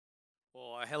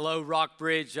Hello,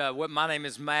 Rockbridge. My name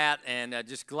is Matt, and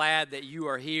just glad that you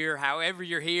are here. However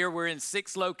you're here, we're in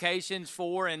 6 locations,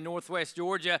 4 in Northwest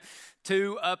Georgia,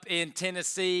 2 up in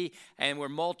Tennessee, and we're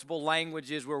multiple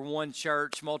languages. We're one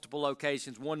church, multiple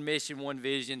locations, one mission, one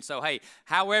vision. So, hey,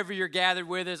 however you're gathered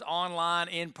with us, online,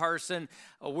 in person,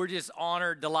 we're just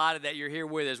honored, delighted that you're here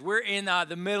with us. We're in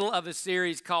the middle of a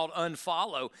series called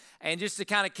Unfollow, and just to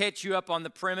kind of catch you up on the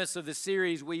premise of the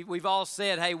series, we've all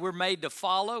said, hey, we're made to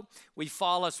follow. We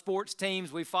follow sports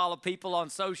teams. We follow people on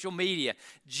social media.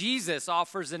 Jesus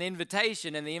offers an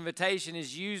invitation, and the invitation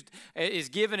is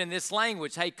given in this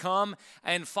language. Hey, come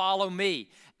and follow me.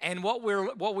 And what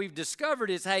we've discovered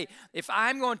is, hey, if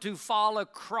I'm going to follow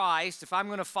Christ, if I'm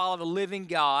going to follow the living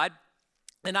God,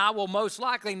 then I will most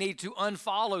likely need to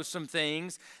unfollow some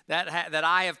things that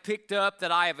I have picked up,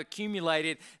 that I have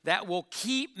accumulated, that will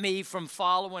keep me from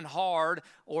following hard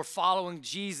or following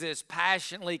Jesus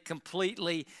passionately,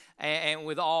 completely, and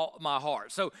with all my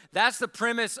heart. So that's the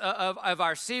premise of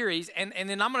our series. And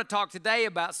then I'm going to talk today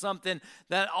about something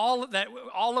that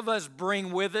all of us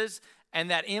bring with us, and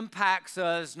that impacts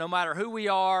us no matter who we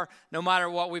are, no matter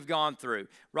what we've gone through,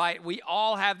 right? We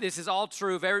all have, this is all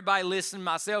true of everybody listening,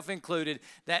 myself included,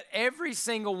 that every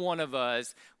single one of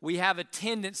us, we have a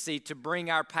tendency to bring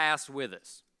our past with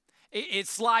us.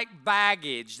 It's like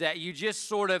baggage that you just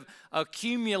sort of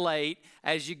accumulate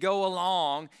as you go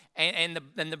along, and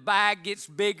the bag gets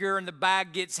bigger and the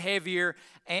bag gets heavier,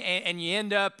 and you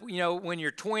end up, when you're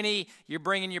 20, you're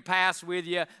bringing your past with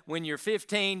you. When you're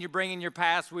 15, you're bringing your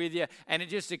past with you, and it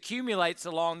just accumulates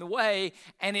along the way,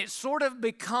 and it sort of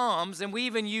becomes, and we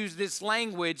even use this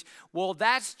language, well,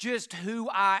 that's just who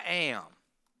I am.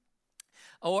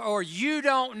 Or you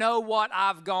don't know what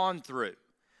I've gone through.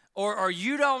 Or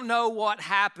you don't know what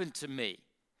happened to me.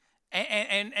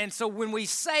 And so when we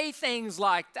say things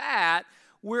like that,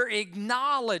 we're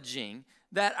acknowledging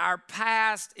that our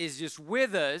past is just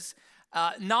with us,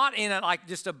 not in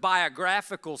just a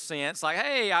biographical sense, like,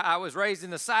 hey, I was raised in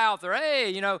the South, or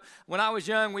hey, when I was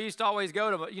young, we used to always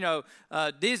go to,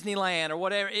 Disneyland or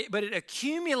whatever. But it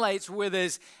accumulates with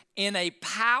us in a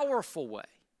powerful way,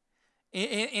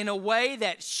 in a way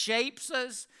that shapes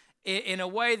us, in a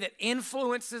way that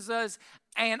influences us,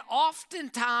 and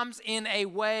oftentimes in a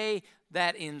way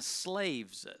that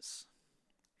enslaves us.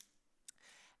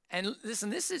 And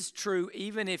listen, this is true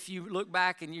even if you look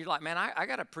back and you're like, man, I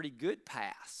got a pretty good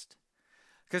past.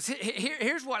 Because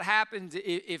here's what happens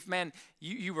if, man,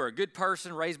 you were a good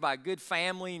person, raised by a good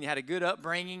family, and you had a good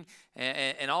upbringing,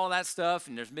 and all of that stuff,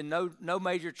 and there's been no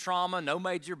major trauma, no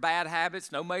major bad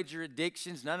habits, no major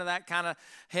addictions, none of that kind of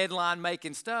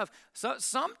headline-making stuff. So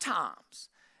sometimes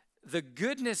the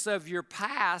goodness of your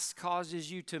past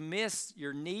causes you to miss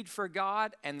your need for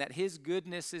God, and that His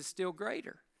goodness is still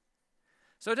greater.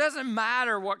 So it doesn't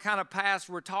matter what kind of past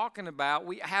we're talking about.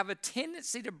 We have a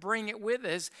tendency to bring it with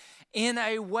us in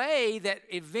a way that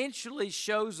eventually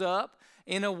shows up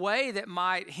in a way that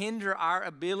might hinder our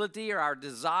ability or our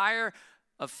desire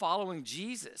of following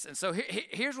Jesus. And so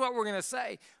here's what we're going to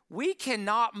say. We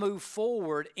cannot move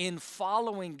forward in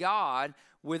following God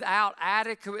without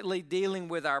adequately dealing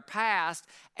with our past.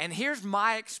 And here's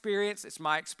my experience. It's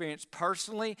my experience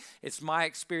personally. It's my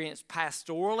experience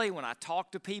pastorally when I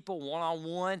talk to people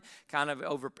one-on-one, kind of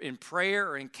over in prayer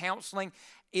or in counseling,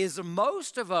 is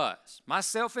most of us,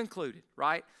 myself included,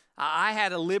 right? I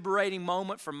had a liberating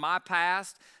moment from my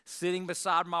past, sitting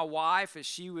beside my wife as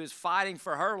she was fighting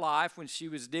for her life when she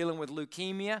was dealing with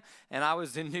leukemia, and I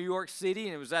was in New York City,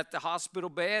 and it was at the hospital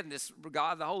bed, and this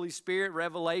God, the Holy Spirit,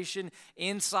 revelation,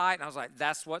 insight, and I was like,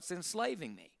 that's what's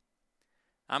enslaving me.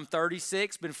 I'm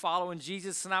 36, been following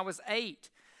Jesus since I was 8.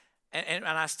 And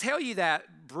I tell you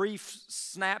that brief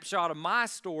snapshot of my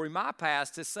story, my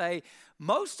past, to say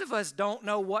most of us don't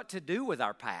know what to do with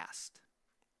our past.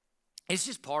 It's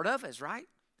just part of us, right?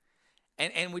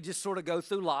 And we just sort of go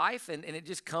through life, and it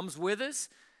just comes with us,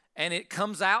 and it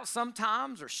comes out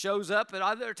sometimes or shows up at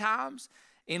other times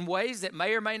in ways that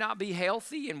may or may not be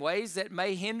healthy, in ways that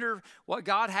may hinder what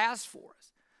God has for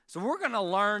us. So we're going to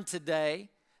learn today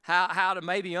how to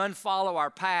maybe unfollow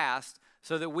our past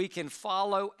so that we can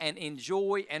follow and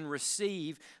enjoy and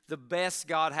receive the best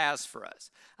God has for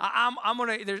us.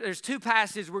 There's 2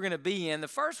 passages we're going to be in. The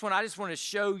first one, I just want to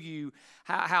show you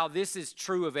how this is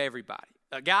true of everybody.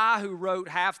 A guy who wrote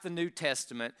half the New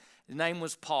Testament, his name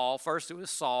was Paul. First it was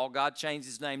Saul. God changed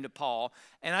his name to Paul.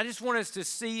 And I just want us to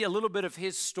see a little bit of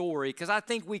his story because I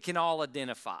think we can all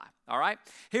identify. All right?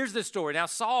 Here's the story. Now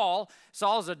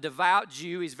Saul's a devout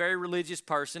Jew. He's a very religious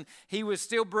person. He was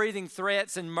still breathing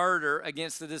threats and murder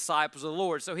against the disciples of the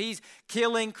Lord. So he's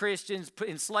killing Christians,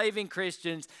 enslaving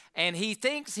Christians, and he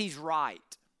thinks he's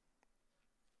right.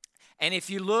 And if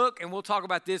you look, and we'll talk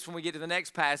about this when we get to the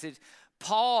next passage,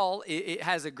 Paul it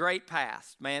has a great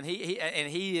past, man.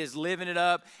 He is living it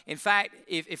up. In fact,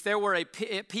 if there were a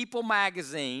People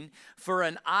magazine for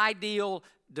an ideal,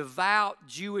 devout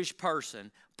Jewish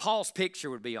person, Paul's picture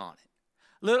would be on it.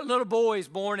 Little boys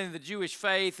born in the Jewish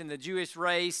faith and the Jewish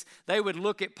race, they would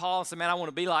look at Paul and say, man, I want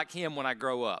to be like him when I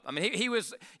grow up. I mean, he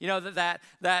was,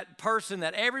 that person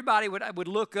that everybody would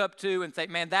look up to and think,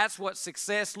 man, that's what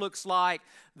success looks like.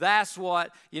 That's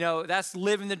what, that's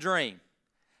living the dream.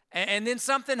 And then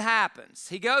something happens.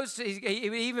 He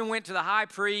even went to the high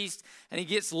priest, and he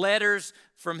gets letters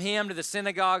from him to the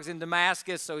synagogues in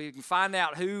Damascus so he can find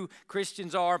out who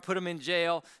Christians are and put them in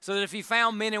jail, so that if he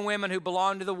found men and women who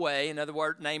belonged to the way, in other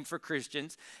words, named for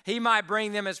Christians, he might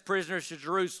bring them as prisoners to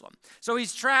Jerusalem. So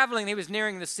he's traveling. He was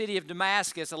nearing the city of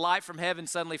Damascus. A light from heaven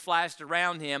suddenly flashed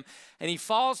around him, and he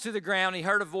falls to the ground. He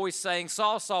heard a voice saying,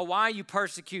 Saul, Saul, why are you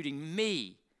persecuting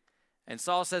me? And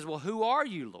Saul says, well, who are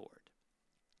you, Lord?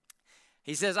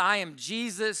 He says, I am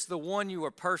Jesus, the one you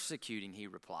are persecuting, he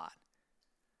replied.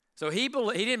 So he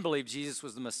didn't believe Jesus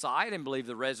was the Messiah, didn't believe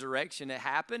the resurrection had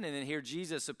happened, and then here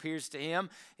Jesus appears to him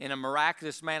in a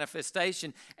miraculous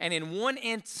manifestation. And in one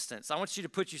instance, I want you to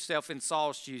put yourself in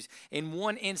Saul's shoes. In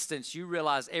one instance, you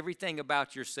realize everything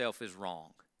about yourself is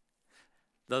wrong.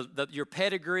 Your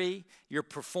pedigree, your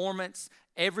performance,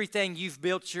 everything you've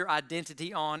built your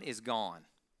identity on is gone.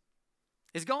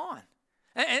 It's gone.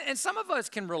 And some of us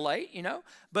can relate,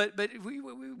 but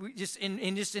we just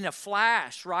in a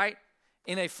flash, right?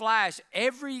 In a flash,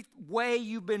 every way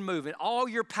you've been moving, all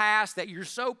your past that you're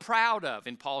so proud of,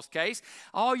 in Paul's case,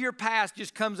 all your past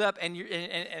just comes up, and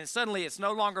suddenly it's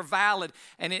no longer valid,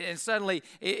 and suddenly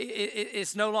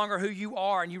it's no longer who you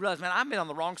are, and you realize, man, I've been on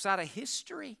the wrong side of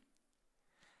history.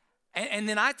 And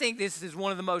then I think this is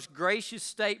one of the most gracious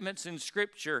statements in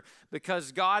Scripture,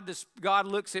 because God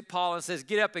looks at Paul and says,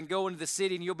 get up and go into the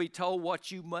city and you'll be told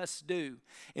what you must do.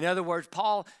 In other words,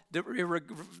 Paul,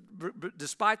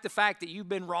 despite the fact that you've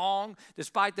been wrong,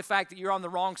 despite the fact that you're on the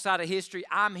wrong side of history,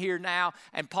 I'm here now.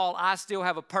 And Paul, I still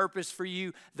have a purpose for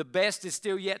you. The best is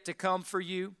still yet to come for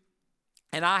you.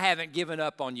 And I haven't given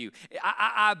up on you.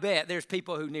 I bet there's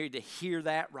people who need to hear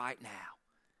that right now.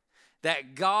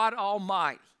 That God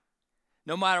Almighty,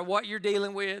 no matter what you're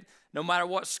dealing with, no matter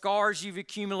what scars you've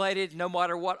accumulated, no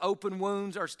matter what open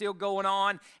wounds are still going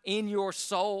on in your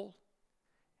soul,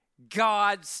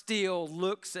 God still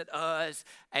looks at us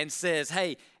and says,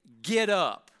 hey, get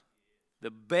up. The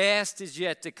best is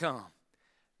yet to come,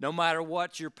 no matter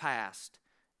what your past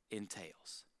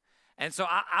entails. And so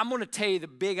I'm going to tell you the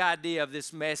big idea of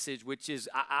this message, which is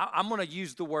I'm going to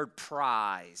use the word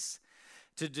prize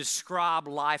to describe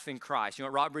life in Christ.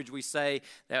 At Rockbridge we say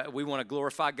that we want to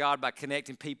glorify God by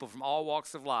connecting people from all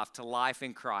walks of life to life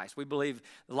in Christ. We believe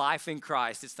life in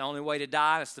Christ, it's the only way to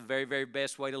die, it's the very, very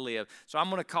best way to live. So I'm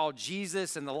going to call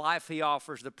Jesus and the life he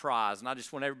offers the prize, and I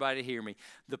just want everybody to hear me.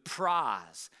 The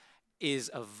prize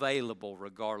is available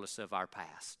regardless of our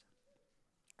past.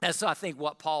 That's, I think,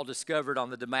 what Paul discovered on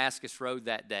the Damascus Road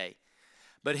that day.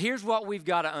 But here's what we've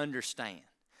got to understand.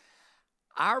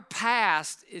 Our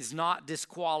past is not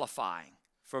disqualifying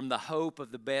from the hope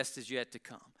of the best is yet to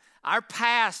come. Our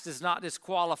past does not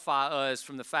disqualify us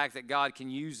from the fact that God can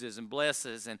use us and bless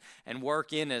us and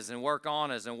work in us and work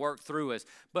on us and work through us.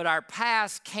 But our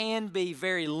past can be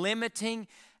very limiting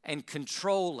and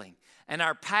controlling. And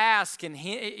our past can,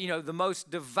 the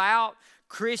most devout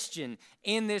Christian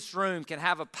in this room can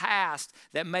have a past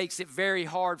that makes it very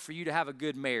hard for you to have a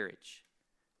good marriage.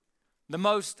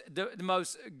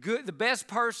 The best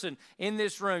person in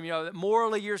this room, that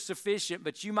morally you're sufficient,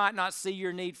 but you might not see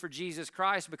your need for Jesus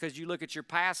Christ because you look at your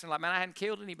past and like, man, I hadn't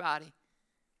killed anybody.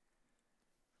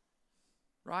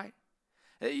 Right?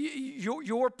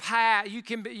 Your past, you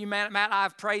can be, Matt,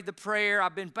 I've prayed the prayer,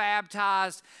 I've been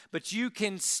baptized, but you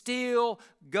can still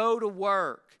go to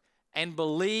work and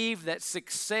believe that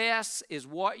success is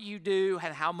what you do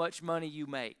and how much money you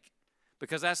make.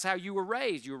 Because that's how you were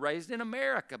raised. You were raised in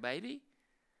America, baby.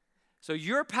 So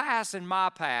your past and my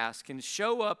past can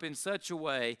show up in such a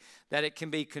way that it can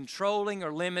be controlling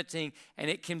or limiting, and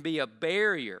it can be a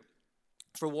barrier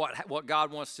for what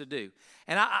God wants to do.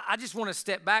 And I just want to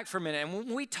step back for a minute. And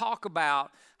when we talk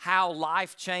about how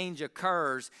life change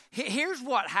occurs, here's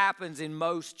what happens in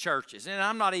most churches. And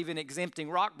I'm not even exempting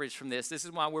Rockbridge from this. This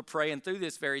is why we're praying through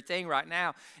this very thing right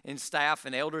now in staff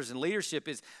and elders and leadership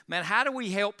is, man, how do we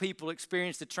help people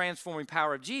experience the transforming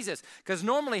power of Jesus? Because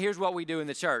normally here's what we do in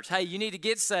the church. Hey, you need to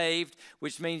get saved,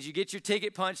 which means you get your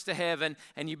ticket punched to heaven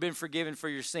and you've been forgiven for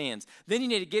your sins. Then you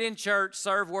need to get in church,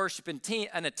 serve, worship,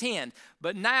 and attend.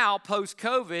 But now,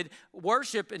 post-COVID,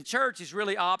 worship in church is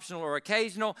really optional or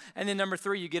occasional. And then number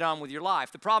 3, you get on with your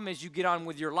life. The problem is you get on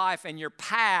with your life and your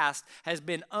past has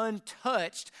been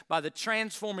untouched by the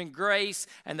transforming grace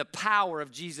and the power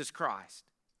of Jesus Christ.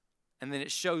 And then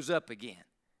it shows up again.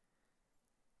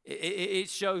 It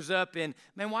shows up in,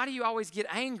 man, why do you always get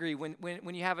angry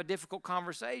when you have a difficult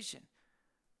conversation?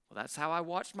 Well, that's how I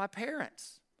watched my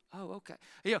parents. Oh, okay.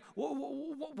 You know,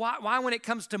 why when it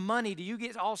comes to money do you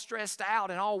get all stressed out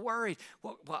and all worried?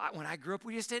 Well, when I grew up,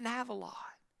 we just didn't have a lot.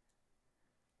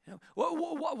 You know,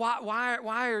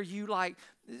 why are you like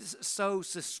so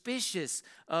suspicious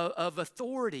of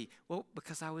authority? Well,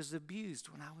 because I was abused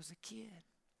when I was a kid.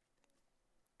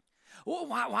 Well,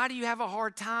 why do you have a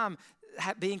hard time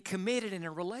being committed in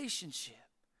a relationship?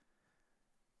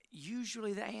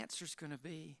 Usually the answer is going to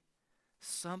be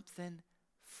something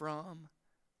from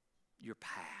your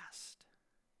past.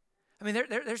 I mean,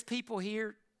 there's people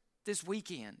here this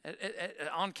weekend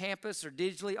on campus or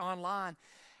digitally online,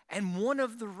 and one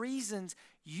of the reasons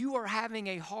you are having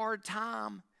a hard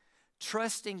time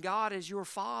trusting God as your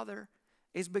Father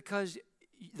is because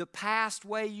the past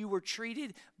way you were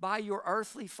treated by your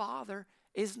earthly father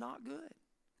is not good.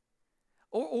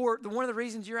 Or one of the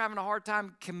reasons you're having a hard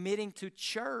time committing to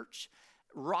church,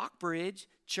 Rockbridge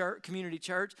Church, Community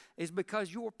Church, is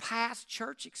because your past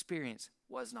church experience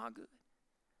was not good.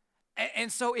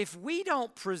 And so if we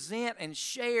don't present and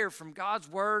share from God's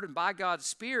Word and by God's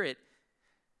Spirit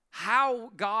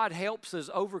how God helps us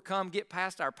overcome, get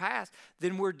past our past,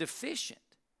 then we're deficient.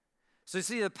 So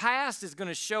see, the past is going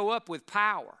to show up with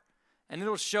power. And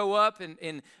it'll show up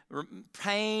in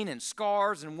pain and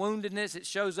scars and woundedness. It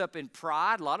shows up in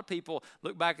pride. A lot of people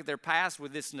look back at their past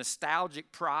with this nostalgic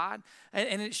pride.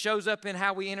 And it shows up in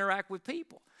how we interact with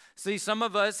people. See, some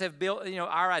of us have built,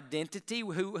 our identity,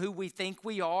 who we think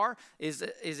we are, is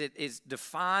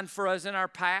defined for us in our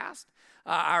past.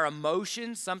 Our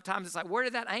emotions, sometimes it's like, where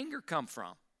did that anger come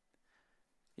from?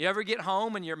 You ever get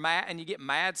home and you're mad and you get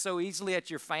mad so easily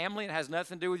at your family? It has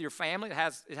nothing to do with your family. It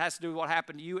has to do with what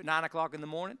happened to you at 9 o'clock in the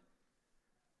morning.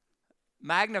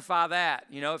 Magnify that,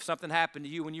 if something happened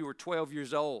to you when you were 12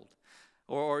 years old.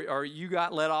 Or you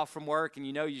got let off from work and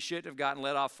you shouldn't have gotten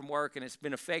let off from work and it's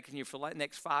been affecting you for the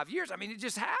next 5 years. I mean, it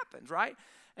just happens, right?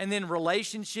 And then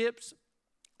relationships.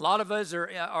 A lot of us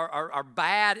are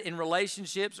bad in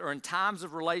relationships or in times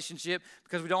of relationship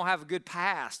because we don't have a good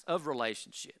past of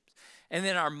relationships. And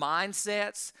then our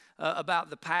mindsets about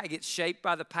the past get shaped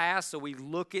by the past, so we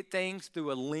look at things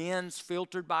through a lens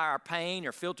filtered by our pain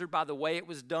or filtered by the way it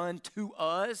was done to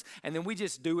us, and then we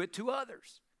just do it to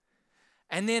others.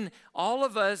 And then all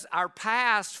of us, our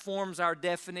past forms our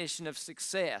definition of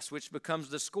success, which becomes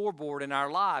the scoreboard in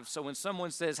our lives. So when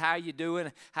someone says, how you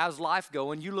doing, how's life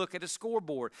going, you look at a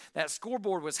scoreboard. That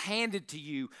scoreboard was handed to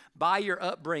you by your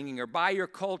upbringing or by your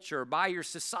culture or by your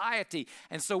society.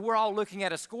 And so we're all looking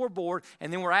at a scoreboard,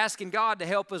 and then we're asking God to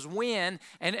help us win,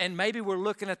 and maybe we're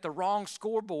looking at the wrong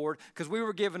scoreboard because we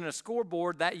were given a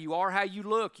scoreboard that you are how you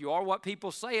look, you are what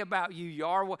people say about you, you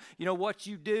are what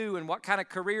you do and what kind of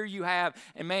career you have.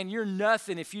 And man, you're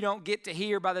nothing if you don't get to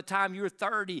here by the time you're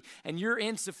 30, and you're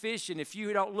insufficient if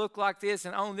you don't look like this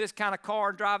and own this kind of car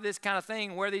and drive this kind of thing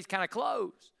and wear these kind of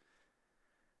clothes.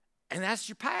 And that's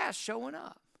your past showing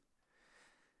up.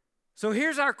 So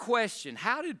here's our question.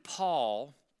 How did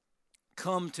Paul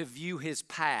come to view his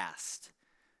past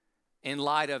in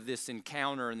light of this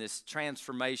encounter and this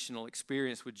transformational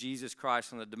experience with Jesus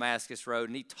Christ on the Damascus Road?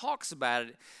 And he talks about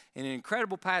it in an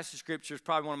incredible passage of Scripture. It's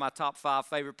probably one of my top 5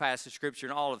 favorite passages of Scripture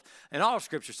in all of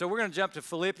Scripture. So we're going to jump to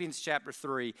Philippians chapter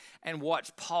 3 and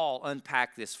watch Paul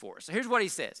unpack this for us. So here's what he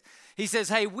says. He says,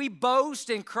 hey, we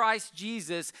boast in Christ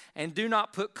Jesus and do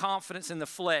not put confidence in the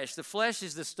flesh. The flesh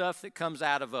is the stuff that comes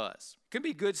out of us. It could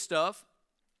be good stuff,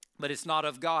 but it's not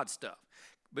of God stuff.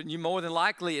 But more than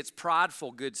likely, it's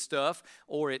prideful good stuff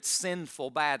or it's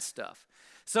sinful bad stuff.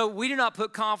 So we do not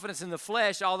put confidence in the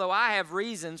flesh, although I have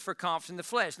reasons for confidence in the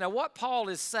flesh. Now, what Paul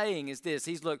is saying is this.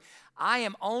 Look, I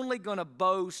am only going to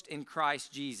boast in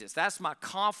Christ Jesus. That's my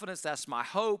confidence. That's my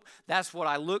hope. That's what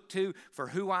I look to for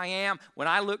who I am. When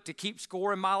I look to keep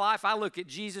score in my life, I look at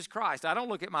Jesus Christ. I don't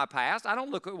look at my past. I don't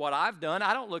look at what I've done.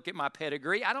 I don't look at my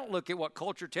pedigree. I don't look at what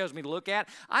culture tells me to look at.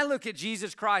 I look at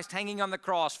Jesus Christ hanging on the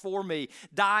cross for me,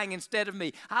 dying instead of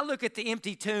me. I look at the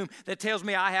empty tomb that tells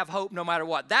me I have hope no matter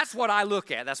what. That's what I look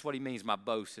at. That's what he means my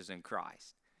boast is in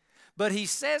Christ. But he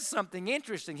says something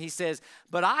interesting. He says,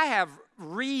 but I have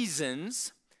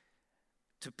reasons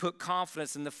to put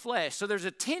confidence in the flesh. So there's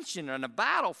a tension and a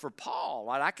battle for Paul.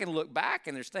 Right? I can look back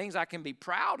and there's things I can be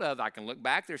proud of. I can look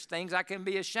back, there's things I can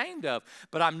be ashamed of.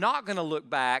 But I'm not going to look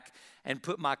back and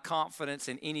put my confidence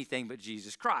in anything but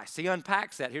Jesus Christ. He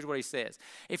unpacks that. Here's what he says.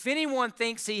 If anyone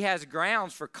thinks he has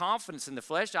grounds for confidence in the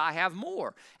flesh, I have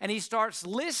more. And he starts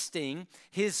listing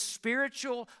his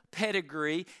spiritual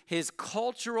pedigree, his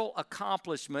cultural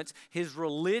accomplishments, his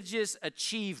religious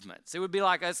achievements. It would be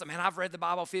like us, man, I've read the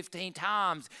Bible 15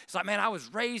 times. It's like, man, I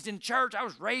was raised in church. I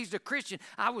was raised a Christian.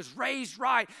 I was raised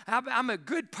right. I'm a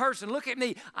good person. Look at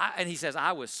me. And he says,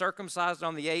 I was circumcised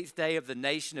on the 8th day of the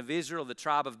nation of Israel, the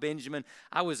tribe of Benjamin.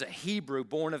 I was a Hebrew,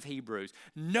 born of Hebrews.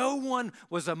 No one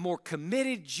was a more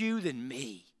committed Jew than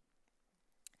me.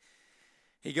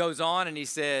 He goes on and he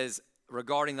says,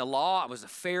 regarding the law, I was a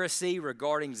Pharisee.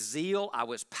 Regarding zeal, I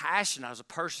was passionate. I was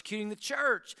persecuting the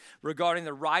church. Regarding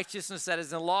the righteousness that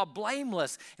is in the law,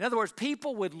 blameless. In other words,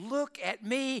 people would look at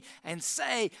me and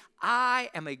say, I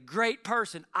am a great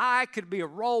person. I could be a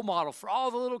role model for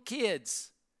all the little kids.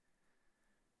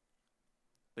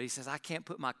 But he says, I can't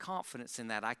put my confidence in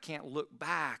that. I can't look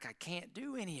back. I can't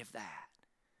do any of that.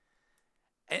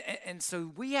 And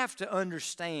so we have to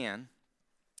understand,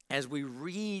 as we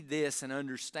read this and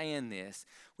understand this,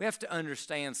 we have to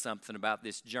understand something about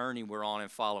this journey we're on in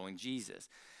following Jesus.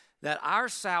 That our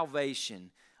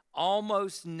salvation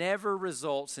almost never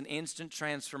results in instant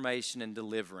transformation and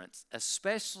deliverance,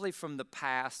 especially from the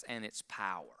past and its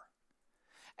power.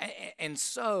 And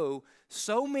so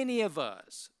many of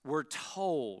us were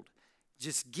told,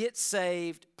 just get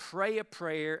saved, pray a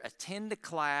prayer, attend a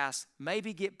class,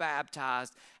 maybe get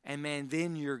baptized, and man,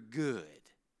 then you're good.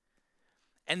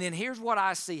 And then here's what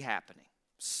I see happening.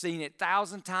 Seen it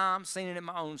 1,000 times, seen it in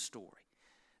my own story.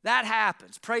 That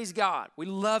happens. Praise God. We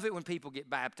love it when people get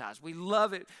baptized. We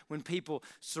love it when people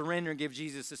surrender and give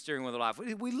Jesus the steering wheel of their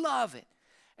life. We love it.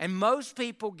 And most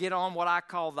people get on what I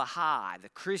call the high, the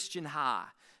Christian high.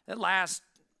 That lasts,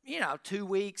 2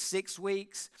 weeks, 6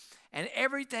 weeks, and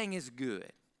everything is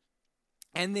good.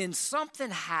 And then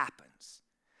something happens.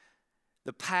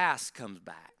 The past comes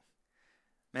back.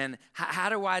 Man, how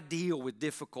do I deal with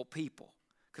difficult people?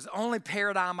 Because the only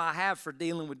paradigm I have for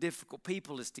dealing with difficult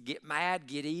people is to get mad,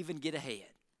 get even, get ahead.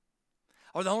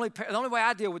 Or the only way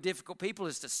I deal with difficult people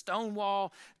is to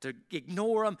stonewall, to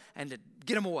ignore them, and to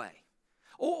get them away.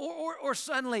 Or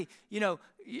suddenly,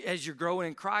 as you're growing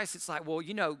in Christ, it's like, well,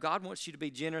 God wants you to be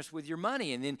generous with your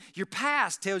money. And then your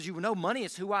past tells you, well, no, money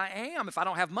is who I am. If I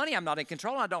don't have money, I'm not in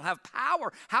control. I don't have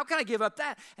power. How can I give up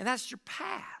that? And that's your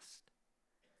past.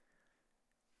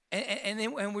 And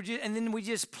then we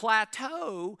just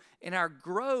plateau in our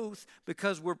growth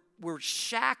because we're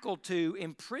shackled to,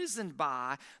 imprisoned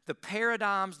by the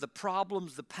paradigms, the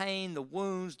problems, the pain, the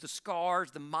wounds, the scars,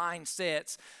 the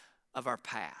mindsets of our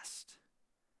past.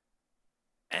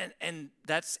 And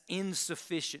that's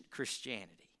insufficient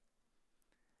Christianity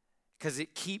because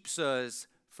it keeps us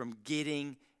from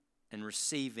getting and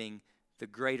receiving the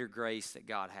greater grace that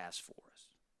God has for us.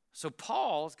 So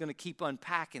Paul is going to keep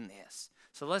unpacking this.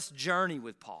 So let's journey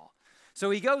with Paul.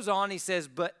 So he goes on, he says,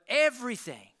 but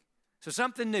everything, so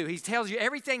something new. He tells you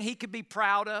everything he could be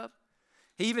proud of.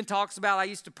 He even talks about, I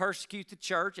used to persecute the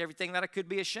church, everything that I could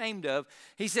be ashamed of.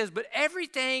 He says, but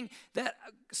everything that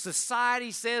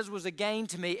society says was a gain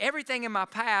to me, everything in my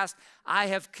past, I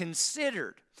have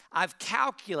considered, I've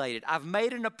calculated, I've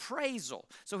made an appraisal.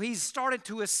 So he's started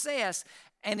to assess,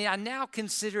 and I now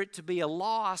consider it to be a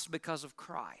loss because of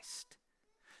Christ.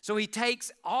 So he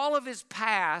takes all of his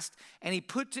past and he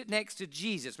puts it next to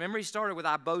Jesus. Remember, he started with,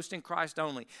 I boast in Christ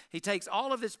only. He takes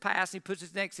all of his past and he puts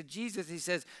it next to Jesus. He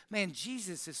says, man,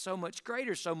 Jesus is so much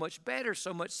greater, so much better,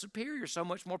 so much superior, so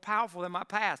much more powerful than my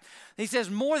past. And he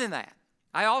says, more than that,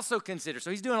 I also consider,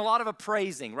 so he's doing a lot of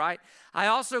appraising, right? I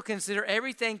also consider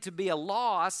everything to be a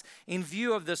loss in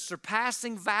view of the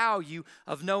surpassing value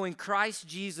of knowing Christ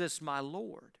Jesus, my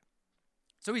Lord.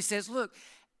 So he says, look,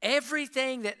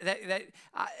 everything that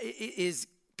is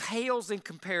pales in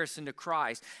comparison to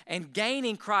Christ, and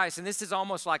gaining Christ, and this is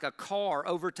almost like a car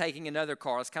overtaking another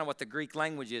car. That's kind of what the Greek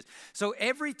language is. So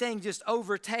everything just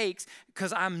overtakes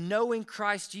because I'm knowing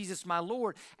Christ Jesus my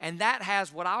Lord, and that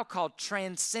has what I'll call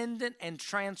transcendent and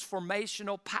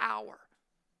transformational power.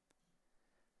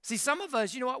 See, some of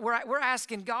us, you know what, we're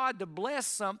asking God to bless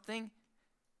something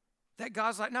that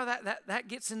God's like, no, that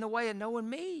gets in the way of knowing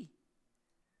me.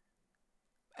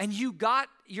 And you got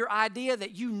your idea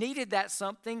that you needed that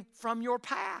something from your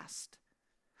past.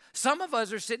 Some of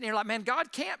us are sitting here like, man,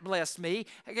 God can't bless me.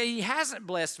 He hasn't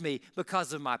blessed me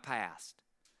because of my past.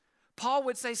 Paul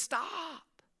would say, stop.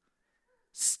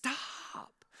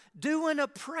 Do an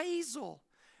appraisal.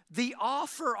 The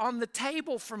offer on the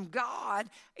table from God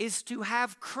is to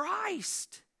have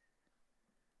Christ,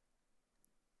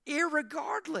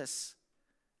 irregardless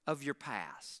of your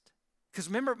past. Because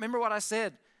remember what I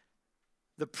said.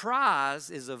 The prize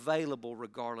is available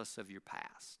regardless of your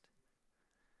past.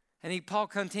 And Paul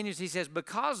continues, he says,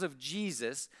 because of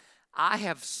Jesus, I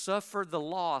have suffered the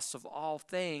loss of all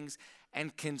things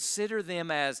and consider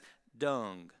them as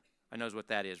dung. I knows what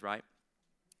that is, right?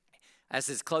 That's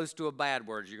as close to a bad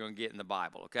word as you're going to get in the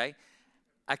Bible, okay?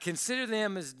 I consider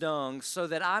them as dung so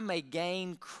that I may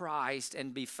gain Christ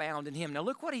and be found in him. Now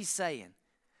look what he's saying.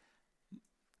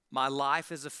 My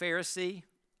life as a Pharisee,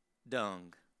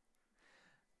 dung.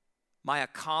 My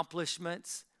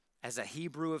accomplishments as a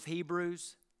Hebrew of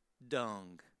Hebrews,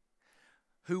 dung.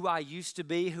 Who I used to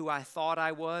be, who I thought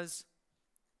I was,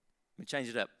 let me change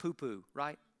it up, poo-poo,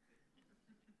 right?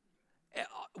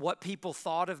 What people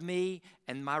thought of me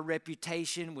and my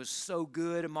reputation was so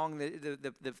good among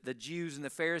the Jews and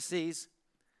the Pharisees,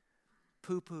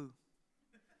 poo-poo.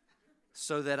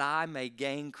 So that I may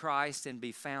gain Christ and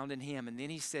be found in him. And then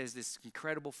he says this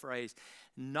incredible phrase,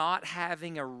 not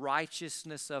having a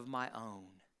righteousness of my own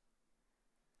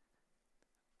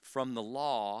from the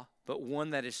law, but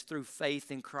one that is through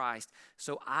faith in Christ.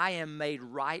 So I am made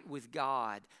right with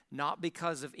God, not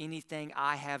because of anything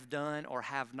I have done or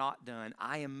have not done.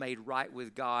 I am made right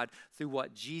with God through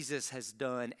what Jesus has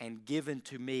done and given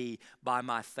to me by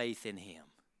my faith in him.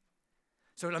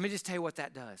 So let me just tell you what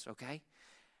that does, okay?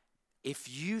 If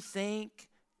you think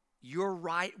you're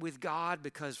right with God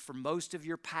because for most of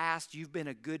your past you've been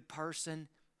a good person,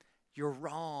 you're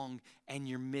wrong and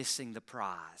you're missing the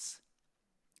prize.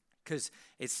 Because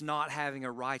it's not having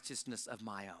a righteousness of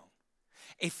my own.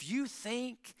 If you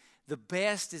think the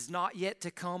best is not yet to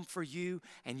come for you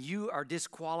and you are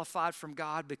disqualified from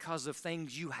God because of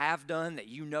things you have done that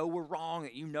you know were wrong,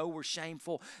 that you know were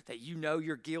shameful, that you know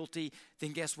you're guilty,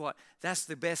 then guess what? That's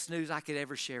the best news I could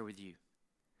ever share with you.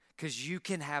 Because you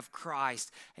can have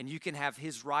Christ and you can have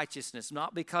his righteousness,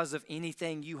 not because of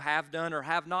anything you have done or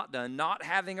have not done, not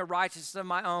having a righteousness of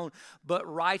my own,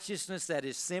 but righteousness that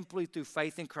is simply through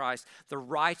faith in Christ, the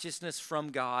righteousness from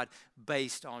God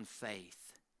based on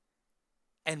faith.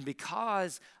 And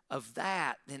because of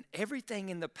that, then everything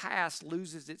in the past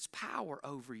loses its power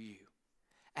over you.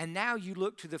 And now you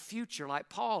look to the future like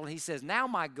Paul, and he says, now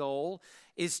my goal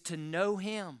is to know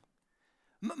him.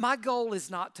 My goal is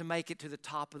not to make it to the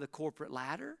top of the corporate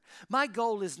ladder. My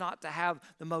goal is not to have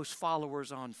the most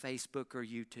followers on Facebook or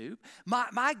YouTube.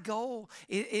 My goal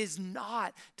is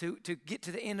not to get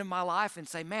to the end of my life and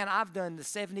say, man, I've done the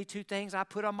 72 things I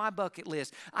put on my bucket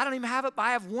list. I don't even have it, but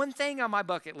I have one thing on my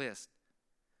bucket list.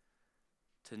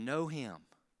 To know him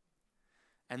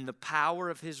and the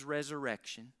power of his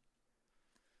resurrection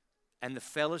and the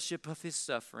fellowship of his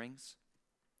sufferings,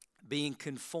 being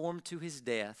conformed to his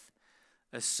death,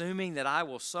 assuming that I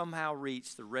will somehow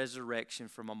reach the resurrection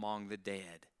from among the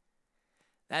dead.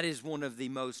 That is one of the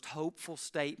most hopeful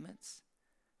statements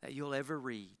that you'll ever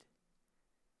read.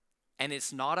 And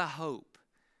it's not a hope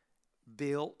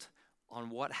built on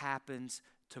what happens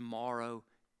tomorrow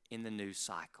in the news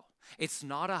cycle. It's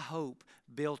not a hope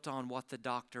built on what the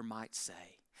doctor might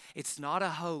say. It's not a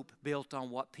hope built on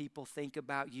what people think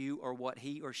about you or what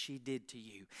he or she did to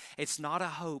you. It's not a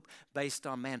hope based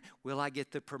on, man, will I get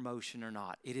the promotion or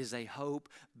not? It is a hope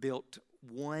built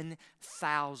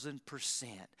 1,000%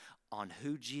 on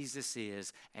who Jesus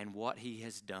is and what he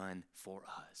has done for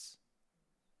us.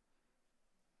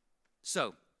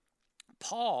 So,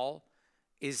 Paul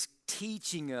is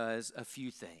teaching us a few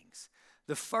things.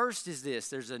 The first is this: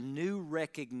 there's a new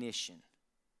recognition.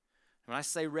 When I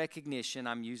say recognition,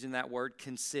 I'm using that word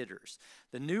considers.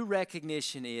 The new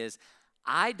recognition is,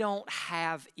 I don't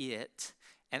have it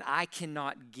and I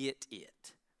cannot get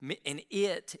it. And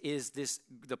it is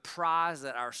the prize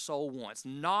that our soul wants.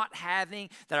 Not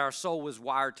having, that our soul was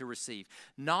wired to receive.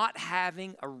 Not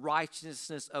having a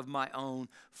righteousness of my own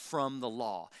from the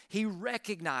law. He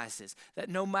recognizes that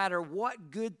no matter what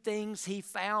good things he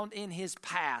found in his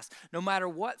past, no matter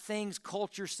what things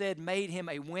culture said made him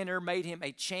a winner, made him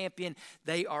a champion,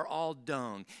 they are all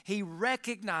dung. He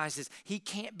recognizes he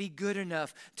can't be good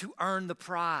enough to earn the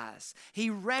prize.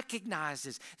 He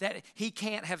recognizes that he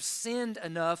can't have sinned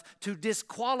enough to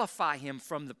disqualify him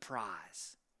from the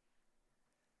prize.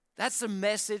 That's a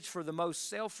message for the most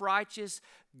self-righteous,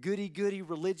 goody-goody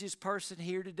religious person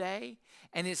here today.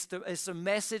 And it's a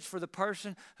message for the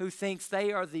person who thinks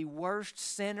they are the worst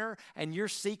sinner and you're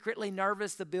secretly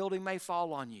nervous the building may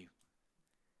fall on you.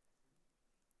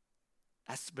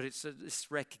 But it's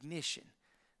this recognition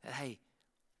that, hey,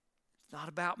 it's not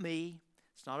about me.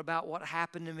 It's not about what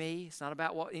happened to me. It's not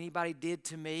about what anybody did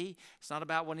to me. It's not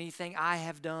about what anything I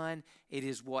have done. It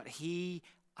is what he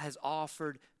has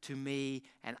offered to me,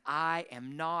 and I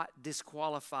am not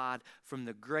disqualified from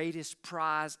the greatest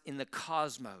prize in the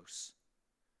cosmos.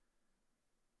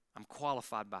 I'm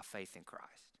qualified by faith in Christ.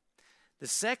 The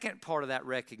second part of that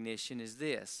recognition is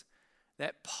this,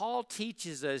 that Paul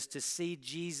teaches us to see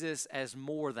Jesus as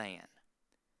more than.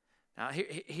 Now,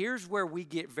 here's where we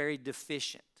get very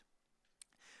deficient.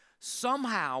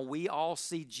 Somehow we all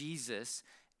see Jesus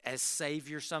as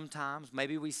Savior sometimes.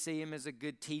 Maybe we see him as a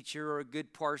good teacher or a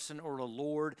good person or a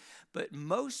Lord. But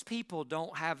most people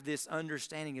don't have this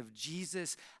understanding of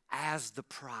Jesus as the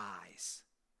prize.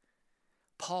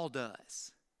 Paul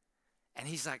does. And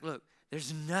he's like, look,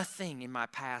 there's nothing in my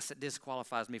past that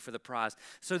disqualifies me for the prize.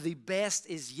 So the best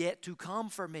is yet to come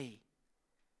for me.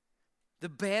 The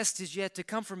best is yet to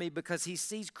come for me because he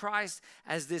sees Christ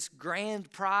as this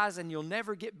grand prize, and you'll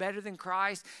never get better than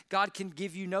Christ. God can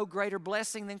give you no greater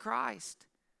blessing than Christ.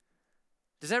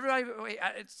 Does everybody,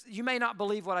 you may not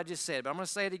believe what I just said, but I'm going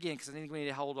to say it again because I think we need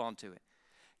to hold on to it.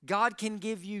 God can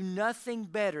give you nothing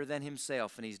better than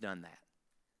himself, and he's done that.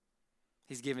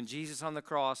 He's given Jesus on the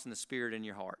cross and the Spirit in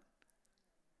your heart.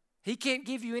 He can't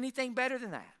give you anything better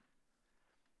than that.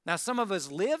 Now, some of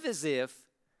us live as if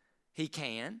he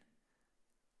can,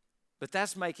 but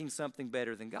that's making something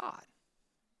better than God.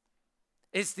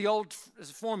 It's the old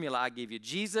formula I give you.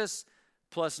 Jesus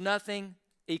plus nothing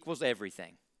equals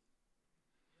everything.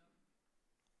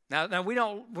 Now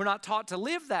we're not taught to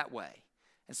live that way.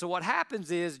 And so what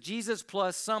happens is Jesus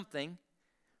plus something,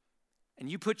 and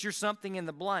you put your something in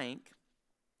the blank,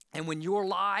 and when your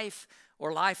life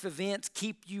or life events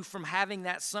keep you from having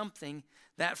that something,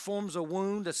 that forms a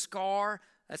wound, a scar,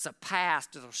 that's a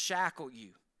past that'll shackle you.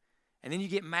 And then you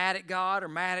get mad at God or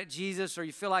mad at Jesus, or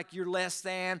you feel like you're less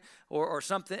than or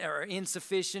something, or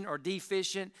insufficient or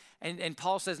deficient. And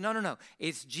Paul says, no.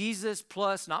 It's Jesus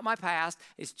plus not my past.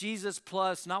 It's Jesus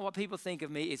plus not what people think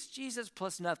of me. It's Jesus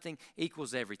plus nothing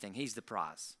equals everything. He's the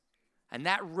prize. And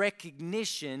that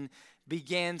recognition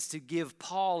begins to give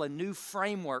Paul a new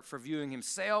framework for viewing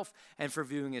himself and for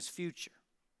viewing his future.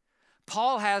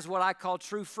 Paul has what I call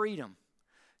true freedom.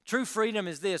 True freedom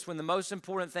is this: when the most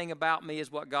important thing about me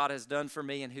is what God has done for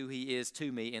me and who he is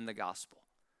to me in the gospel.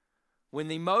 When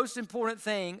the most important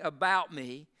thing about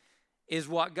me is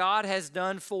what God has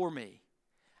done for me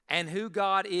and who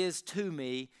God is to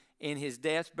me in his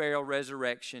death, burial,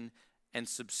 resurrection, and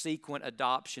subsequent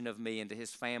adoption of me into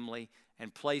his family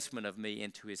and placement of me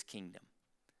into his kingdom.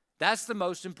 That's the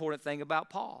most important thing about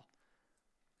Paul.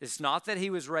 It's not that he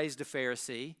was raised a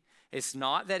Pharisee. It's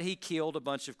not that he killed a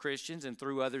bunch of Christians and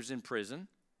threw others in prison.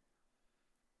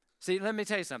 See, let me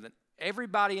tell you something.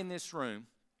 Everybody in this room,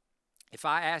 if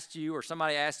I asked you or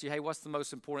somebody asked you, hey, what's the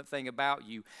most important thing about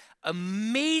you?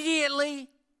 Immediately,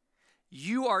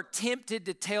 you are tempted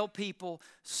to tell people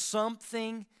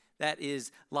something that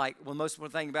is like, well, the most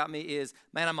important thing about me is,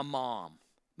 man, I'm a mom.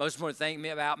 Most important thing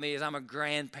about me is I'm a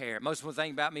grandparent. Most important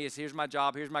thing about me is here's my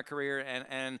job, here's my career,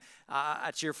 and I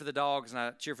cheer for the Dogs, and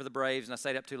I cheer for the Braves, and I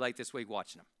stayed up too late this week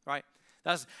watching them, right?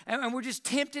 And we're just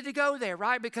tempted to go there,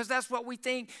 right? Because that's what we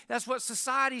think. That's what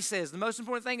society says. The most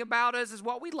important thing about us is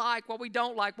what we like, what we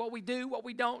don't like, what we do, what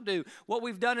we don't do, what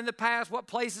we've done in the past, what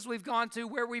places we've gone to,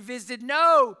 where we visited.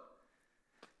 No!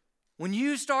 When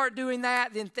you start doing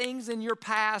that, then things in your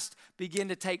past begin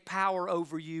to take power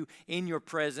over you in your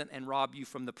present and rob you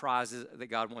from the prizes that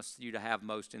God wants you to have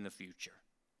most in the future.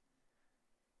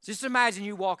 Just imagine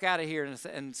you walk out of here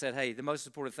and said, hey, the most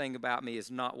important thing about me is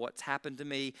not what's happened to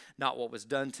me, not what was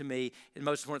done to me. The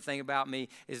most important thing about me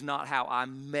is not how I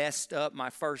messed up my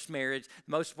first marriage.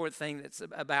 The most important thing that's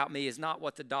about me is not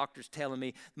what the doctor's telling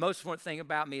me. The most important thing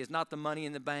about me is not the money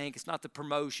in the bank. It's not the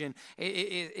promotion.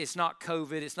 It's not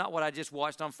COVID. It's not what I just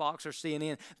watched on Fox or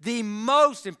CNN. The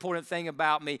most important thing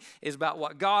about me is about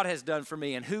what God has done for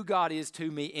me and who God is to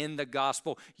me in the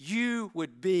gospel. You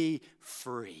would be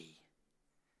free.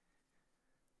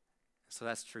 So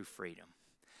that's true freedom.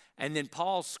 And then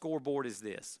Paul's scoreboard is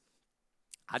this: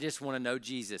 I just want to know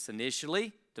Jesus.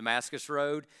 Initially, Damascus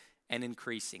Road, and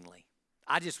increasingly.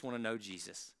 I just want to know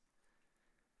Jesus.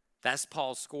 That's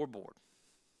Paul's scoreboard.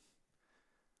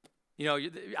 You know,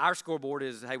 our scoreboard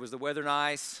is, hey, was the weather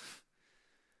nice?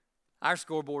 Our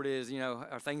scoreboard is, you know,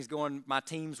 are things going my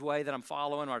team's way that I'm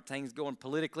following? Are things going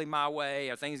politically my way?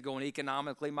 Are things going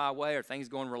economically my way? Are things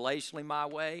going relationally my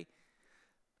way?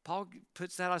 Paul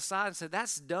puts that aside and said,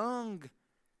 that's dung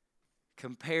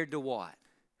compared to what?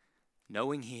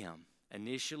 Knowing him.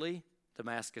 Initially,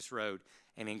 Damascus Road,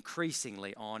 and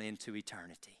increasingly on into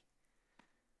eternity.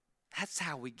 That's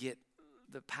how we get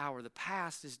the power. The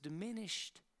past is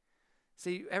diminished.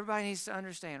 See, everybody needs to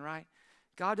understand, right?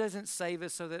 God doesn't save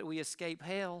us so that we escape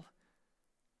hell,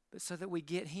 but so that we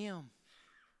get him.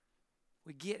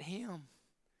 We get him.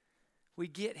 We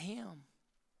get him.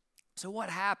 So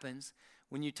what happens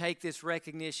when you take this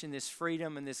recognition, this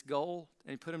freedom, and this goal,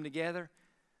 and put them together,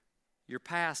 your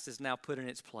past is now put in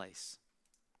its place.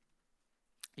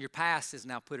 Your past is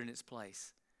now put in its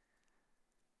place.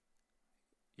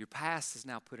 Your past is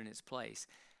now put in its place.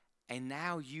 And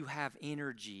now you have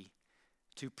energy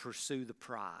to pursue the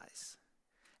prize.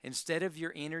 Instead of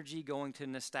your energy going to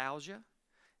nostalgia,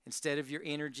 instead of your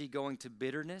energy going to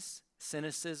bitterness,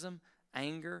 cynicism,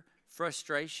 anger,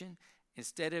 frustration,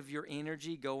 instead of your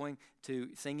energy going to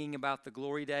thinking about the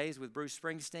glory days with Bruce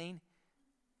Springsteen,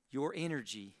 your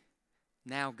energy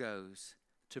now goes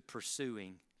to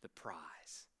pursuing the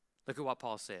prize. Look at what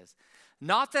Paul says.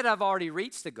 Not that I've already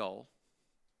reached the goal.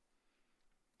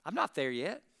 I'm not there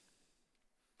yet.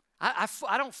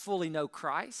 I don't fully know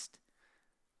Christ,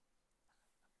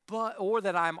 or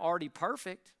that I'm already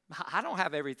perfect. I don't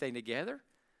have everything together.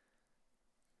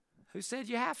 Who said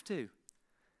you have to?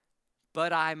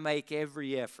 But I make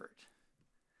every effort.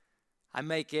 I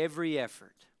make every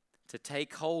effort to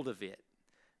take hold of it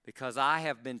because I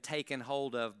have been taken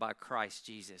hold of by Christ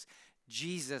Jesus.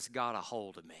 Jesus got a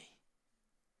hold of me,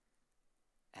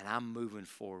 and I'm moving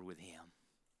forward with him.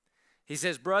 He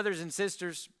says, brothers and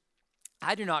sisters,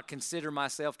 I do not consider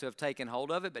myself to have taken hold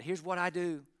of it, but here's what I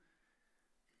do.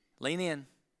 Lean in.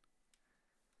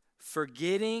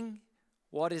 Forgetting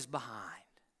what is behind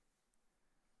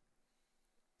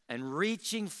and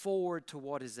reaching forward to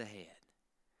what is ahead.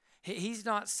 He's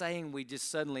not saying we just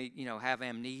suddenly, have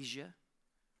amnesia.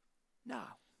 No.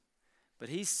 But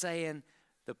he's saying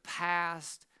the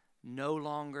past no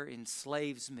longer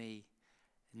enslaves me,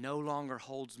 no longer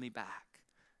holds me back.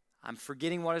 I'm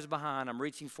forgetting what is behind. I'm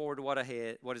reaching forward to what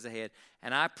is ahead.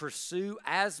 And I pursue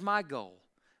as my goal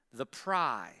the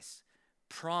prize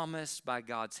promised by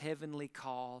God's heavenly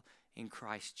call in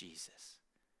Christ Jesus.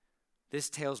 This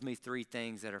tells me three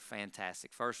things that are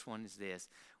fantastic. First one is this.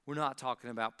 We're not talking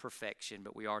about perfection,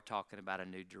 but we are talking about a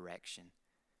new direction.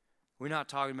 We're not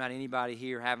talking about anybody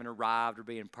here having arrived or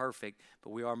being perfect,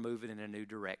 but we are moving in a new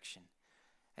direction.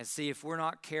 And see, if we're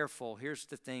not careful, here's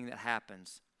the thing that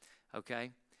happens,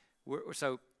 okay?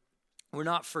 We're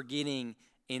not forgetting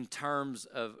in terms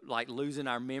of like losing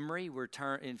our memory. We're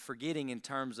forgetting in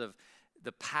terms of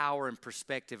the power and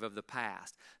perspective of the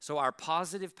past. So our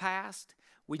positive past,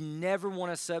 we never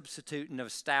want to substitute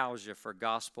nostalgia for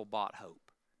gospel-bought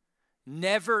hope.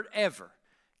 Never, ever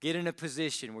get in a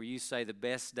position where you say the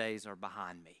best days are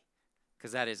behind me,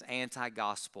 because that is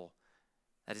anti-gospel.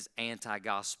 That is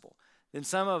anti-gospel. Then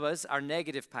some of us, our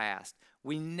negative past,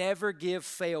 we never give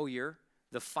failure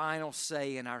the final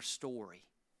say in our story.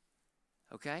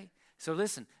 Okay? So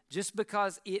listen, just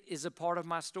because it is a part of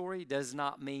my story does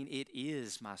not mean it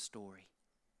is my story.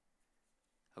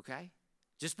 Okay?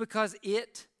 Just because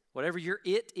whatever your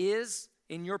it is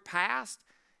in your past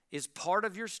is part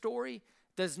of your story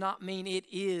does not mean it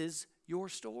is your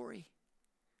story.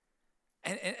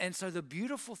 And so the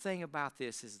beautiful thing about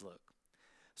this is, look,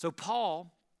 so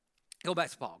go back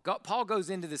to Paul. Paul goes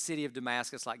into the city of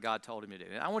Damascus like God told him to do.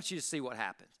 And I want you to see what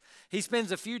happens. He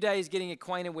spends a few days getting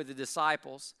acquainted with the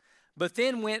disciples, but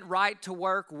then went right to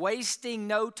work, wasting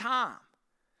no time.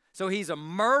 So he's a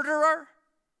murderer.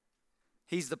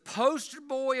 He's the poster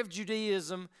boy of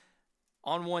Judaism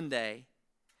on one day.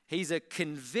 He's a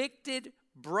convicted,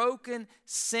 broken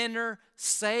sinner,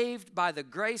 saved by the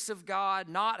grace of God,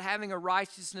 not having a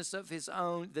righteousness of his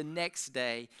own the next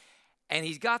day. And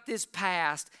he's got this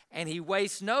past, and he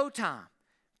wastes no time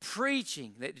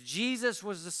preaching that Jesus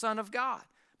was the Son of God.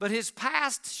 But his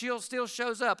past still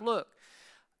shows up. Look,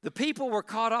 the people were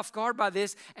caught off guard by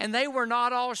this, and they were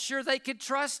not all sure they could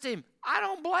trust him. I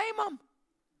don't blame them.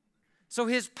 So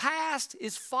his past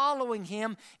is following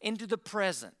him into the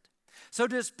present. So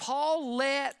does Paul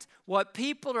let what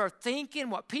people are thinking,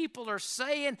 what people are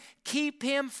saying, keep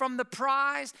him from the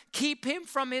prize, keep him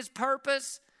from his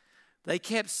purpose? They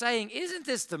kept saying, isn't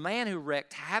this the man who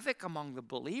wreaked havoc among the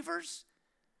believers?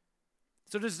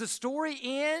 So does the story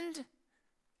end?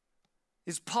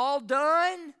 Is Paul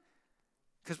done?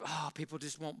 Because, people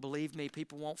just won't believe me.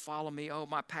 People won't follow me. Oh,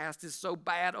 my past is so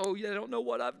bad. Oh, they don't know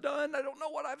what I've done. They don't know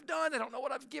what I've done. They don't know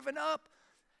what I've given up.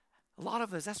 A lot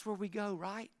of us, that's where we go,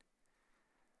 right?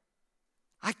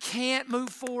 I can't move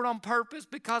forward on purpose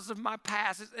because of my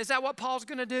past. Is that what Paul's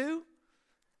going to do?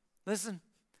 Listen.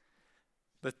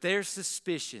 But their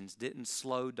suspicions didn't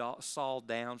slow Saul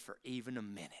down for even a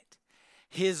minute.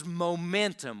 His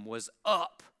momentum was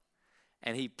up,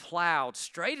 and he plowed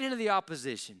straight into the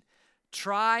opposition,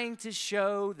 trying to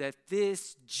show that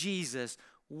this Jesus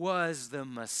was the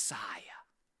Messiah.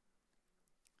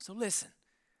 So listen,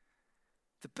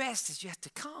 the best is yet to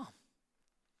come.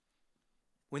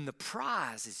 When the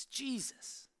prize is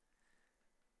Jesus.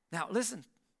 Now, listen,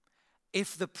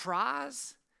 if the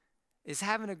prize is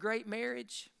having a great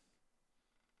marriage,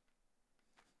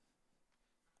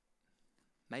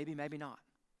 maybe, maybe not.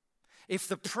 If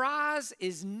the prize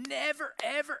is never,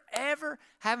 ever, ever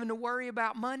having to worry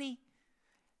about money,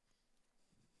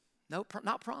 no,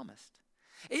 not promised.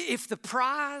 If the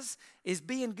prize is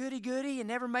being goody-goody and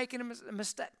never making a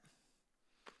mistake,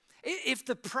 if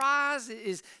the prize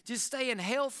is just staying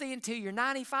healthy until you're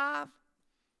 95,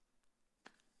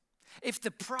 if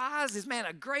the prize is, man,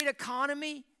 a great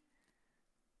economy,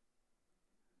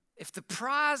 if the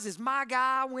prize is my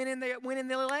guy winning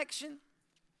the election,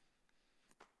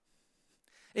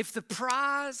 if the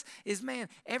prize is, man,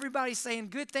 everybody saying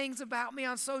good things about me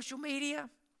on social media,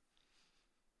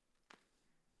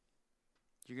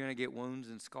 you're going to get wounds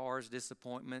and scars,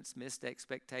 disappointments, missed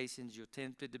expectations. You're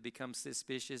tempted to become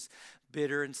suspicious,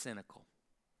 bitter, and cynical.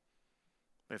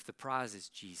 But if the prize is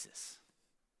Jesus,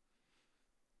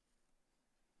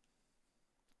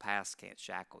 past can't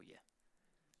shackle you.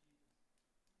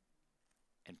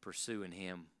 And pursuing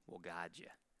him will guide you.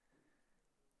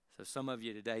 So some of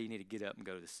you today, you need to get up and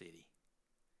go to the city.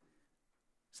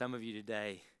 Some of you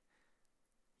today,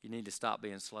 you need to stop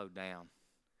being slowed down.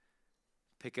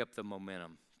 Pick up the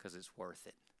momentum because it's worth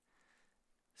it.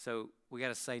 So we got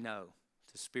to say no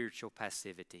to spiritual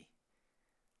passivity,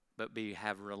 but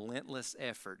have relentless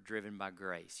effort driven by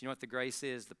grace. You know what the grace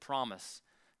is? The promise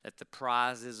that the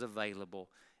prize is available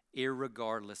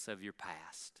irregardless of your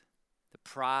past. The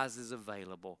prize is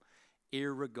available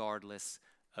irregardless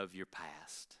of your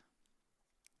past.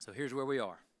 So here's where we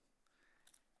are.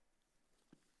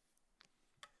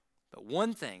 But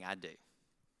one thing I do,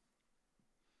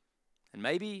 and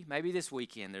maybe this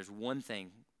weekend there's one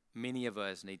thing many of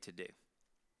us need to do.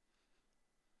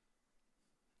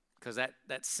 Because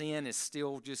that sin is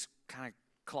still just kind of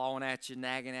clawing at you,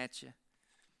 nagging at you.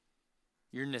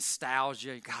 Your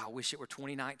nostalgia, God, I wish it were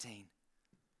 2019.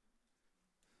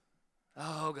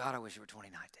 Oh, God, I wish it were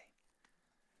 2019.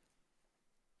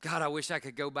 God, I wish I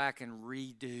could go back and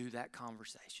redo that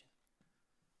conversation.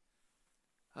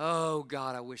 Oh,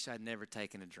 God, I wish I'd never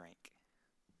taken a drink.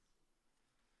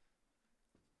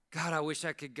 God, I wish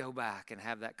I could go back and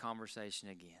have that conversation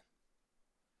again.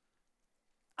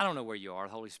 I don't know where you are,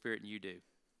 the Holy Spirit and you do.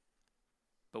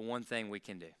 But one thing we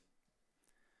can do.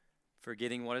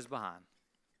 Forgetting what is behind.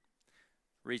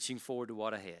 Reaching forward to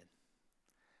what ahead.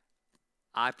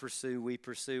 We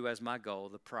pursue as my goal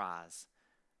the prize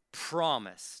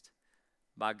promised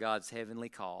by God's heavenly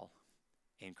call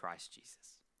in Christ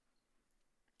Jesus.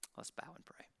 Let's bow and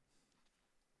pray.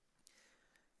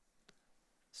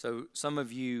 So some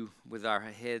of you with our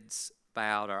heads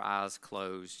bowed, our eyes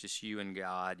closed, just you and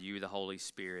God, you, the Holy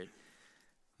Spirit.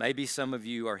 Maybe some of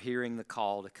you are hearing the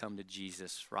call to come to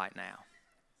Jesus right now.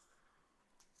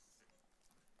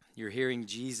 You're hearing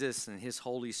Jesus and his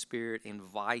Holy Spirit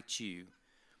invite you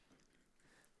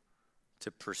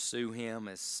to pursue him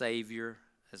as Savior,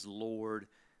 as Lord,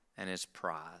 and as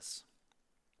prize.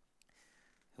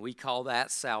 We call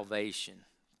that salvation,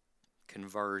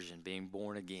 conversion, being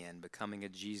born again, becoming a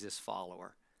Jesus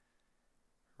follower,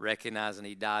 recognizing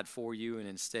he died for you and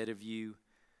instead of you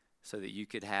so that you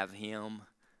could have him,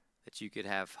 that you could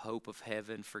have hope of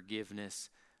heaven, forgiveness,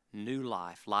 new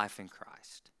life, life in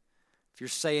Christ. If you're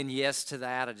saying yes to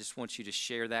that, I just want you to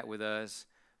share that with us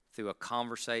through a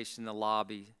conversation in the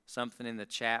lobby, something in the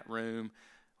chat room,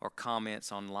 or comments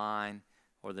online,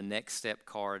 or the next step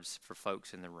cards for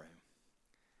folks in the room.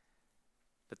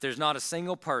 But there's not a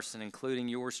single person, including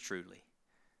yours truly,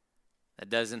 that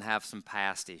doesn't have some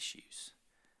past issues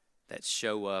that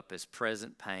show up as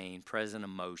present pain, present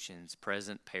emotions,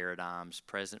 present paradigms,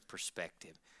 present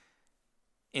perspective,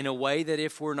 in a way that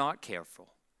if we're not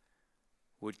careful,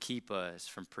 would keep us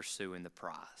from pursuing the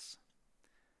prize.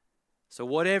 So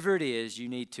whatever it is you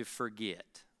need to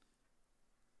forget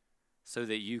so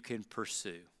that you can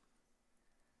pursue,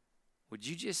 would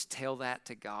you just tell that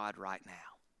to God right now?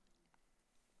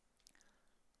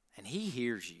 And he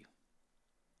hears you,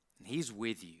 and he's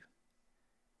with you.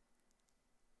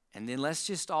 And then let's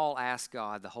just all ask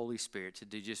God, the Holy Spirit, to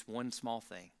do just one small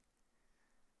thing.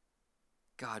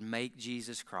 God, make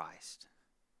Jesus Christ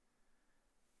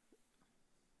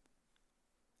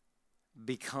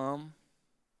become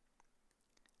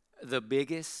the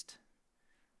biggest,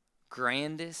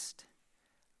 grandest,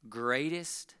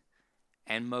 greatest,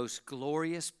 and most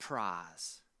glorious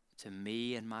prize to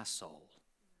me and my soul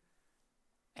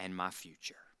and my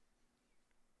future.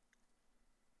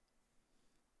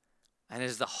 And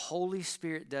as the Holy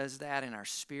Spirit does that in our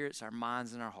spirits, our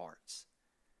minds, and our hearts,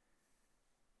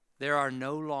 there are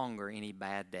no longer any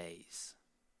bad days.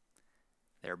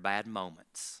 There are bad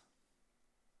moments.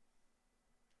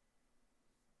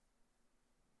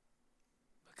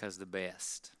 because the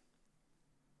best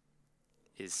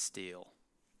is still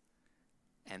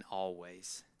and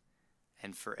always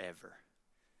and forever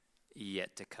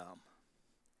yet to come.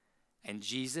 And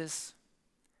Jesus,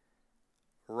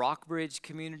 Rockbridge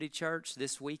Community Church,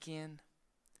 this weekend,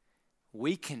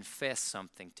 we confess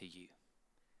something to you.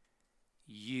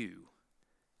 You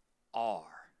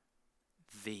are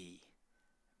the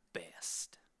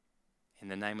best. In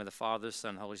the name of the Father,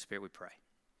 Son, and Holy Spirit, we pray.